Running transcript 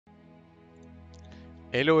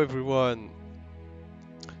Hello everyone,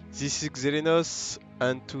 this is Xelinos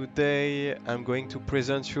and today I'm going to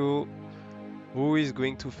present you who is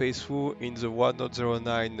going to face who in the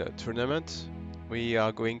 1.09 tournament. We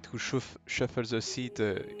are going to shuffle the seed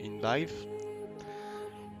in live.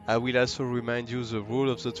 I will also remind you the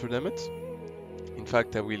rule of the tournament. In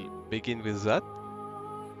fact, I will begin with that.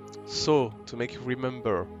 So, to make you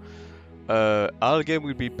remember, our game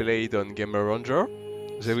will be played on Game Arranger.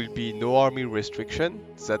 There will be no army restriction.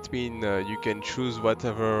 That means you can choose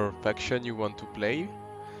whatever faction you want to play.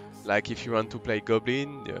 Like if you want to play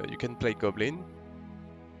Goblin, you can play Goblin.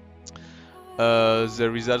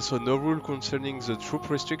 There is also no rule concerning the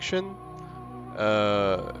troop restriction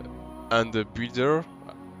and the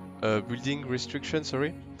building restriction.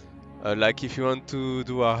 Sorry. Like if you want to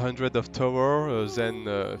do 100 of tower, then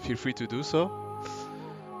feel free to do so.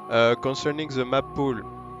 Concerning the map pool,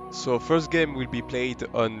 so first game will be played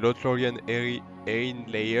on Lothlorien Erin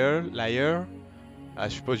layer. I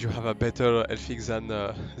suppose you have a better Elfic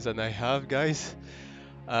than I have, guys.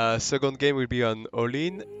 Second game will be on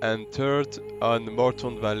Olin, and third on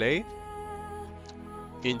Morton Valley,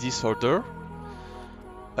 in this order.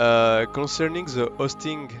 Concerning the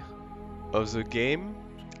hosting of the game,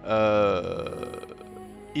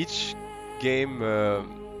 each game, I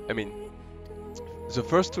mean, the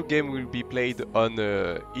first two games will be played on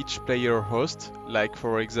each player host. Like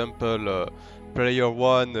for example, player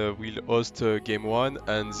 1 will host game 1,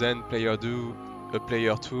 and then player 2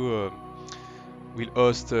 will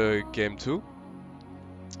host game 2.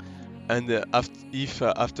 And if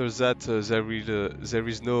after that there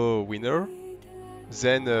is no winner,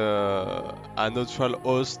 then a neutral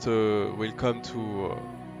host will come to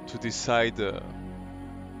decide.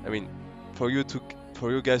 I mean, for you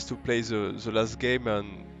guys to play the last game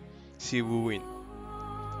and see who win.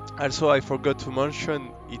 Also, I forgot to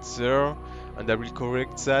mention it's there, and I will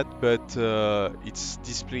correct that, but it's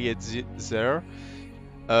displayed there.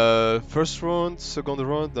 First round, second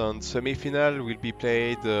round, and semi-final will be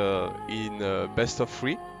played in best of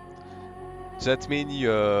 3. That means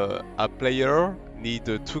a player need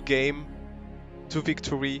 2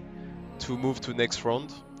 victory to move to next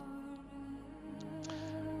round.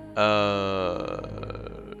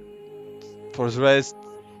 For the rest,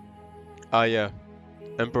 yeah,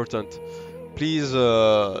 important. Please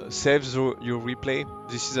save your replay.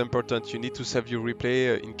 This is important. You need to save your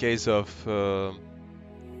replay in case of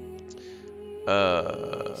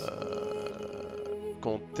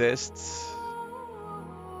contests.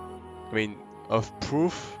 I mean, of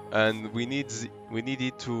proof, and we need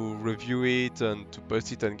it to review it and to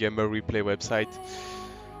post it on Gamer Replay website.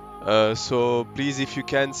 So please, if you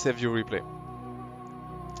can, save your replay.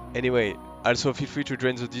 Anyway, also feel free to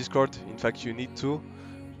join the Discord. In fact, you need to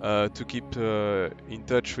keep in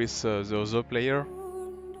touch with the other player.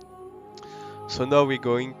 So now we're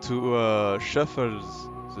going to shuffle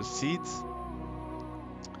the seeds.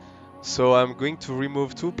 So I'm going to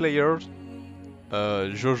remove 2 players,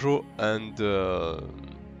 Jojo and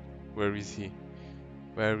where is he?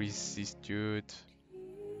 Where is this dude?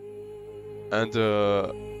 And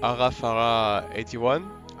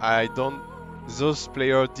Arafara81. Those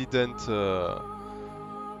players didn't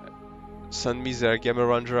send me their Game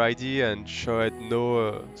Arranger ID and showed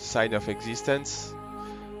no sign of existence.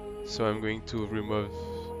 So I'm going to remove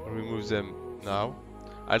them now.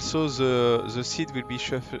 Also, the seed will be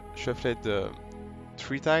shuffled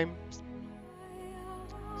 3 times.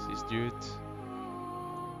 This dude.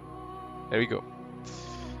 There we go.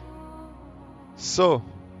 So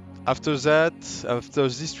after that, after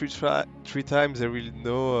these 3 times, there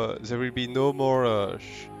will be no more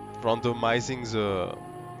randomizing the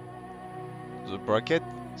bracket,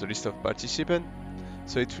 the list of participants.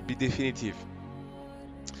 So it will be definitive.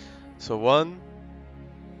 So 1,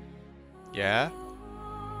 yeah.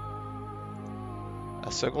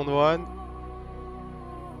 A second one,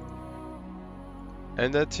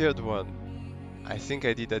 and a third one. I think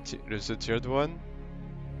I did the third one.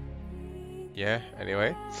 Yeah,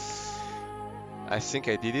 anyway. I think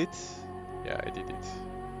I did it. Yeah, I did it.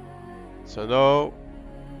 So now,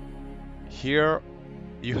 here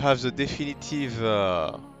you have the definitive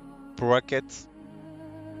bracket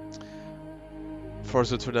for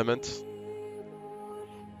the tournament.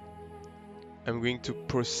 I'm going to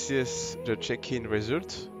process the check-in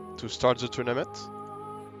result to start the tournament.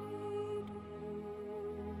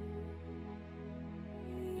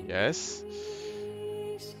 Yes.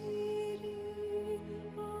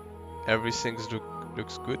 Everything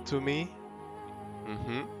looks good to me.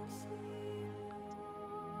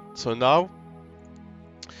 So now,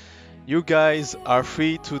 you guys are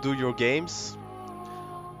free to do your games.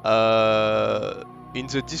 in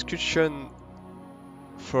the discussion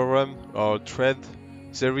forum or thread,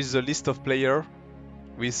 there is a list of players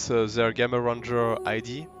with their Gamer Ranger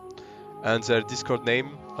ID and their Discord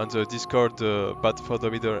name and the Discord Bat for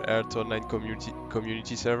the Middle Earth online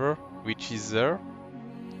community server, which is there.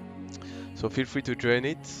 So feel free to join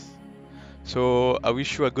it. So I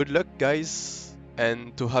wish you a good luck, guys,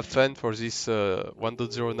 and to have fun for this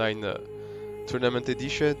 1.09 tournament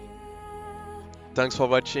edition. Thanks for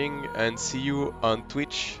watching and see you on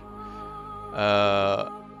Twitch.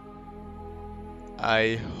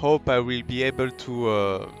 I hope I will be able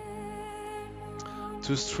to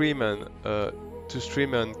stream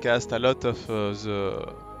and cast a lot of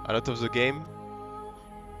the game,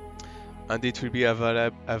 and it will be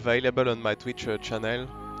available on my Twitch channel.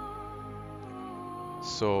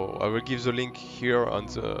 So I will give the link here on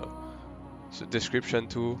the description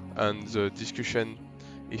too, and the discussion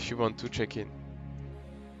if you want to check in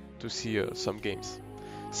to see some games.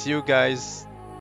 See you guys.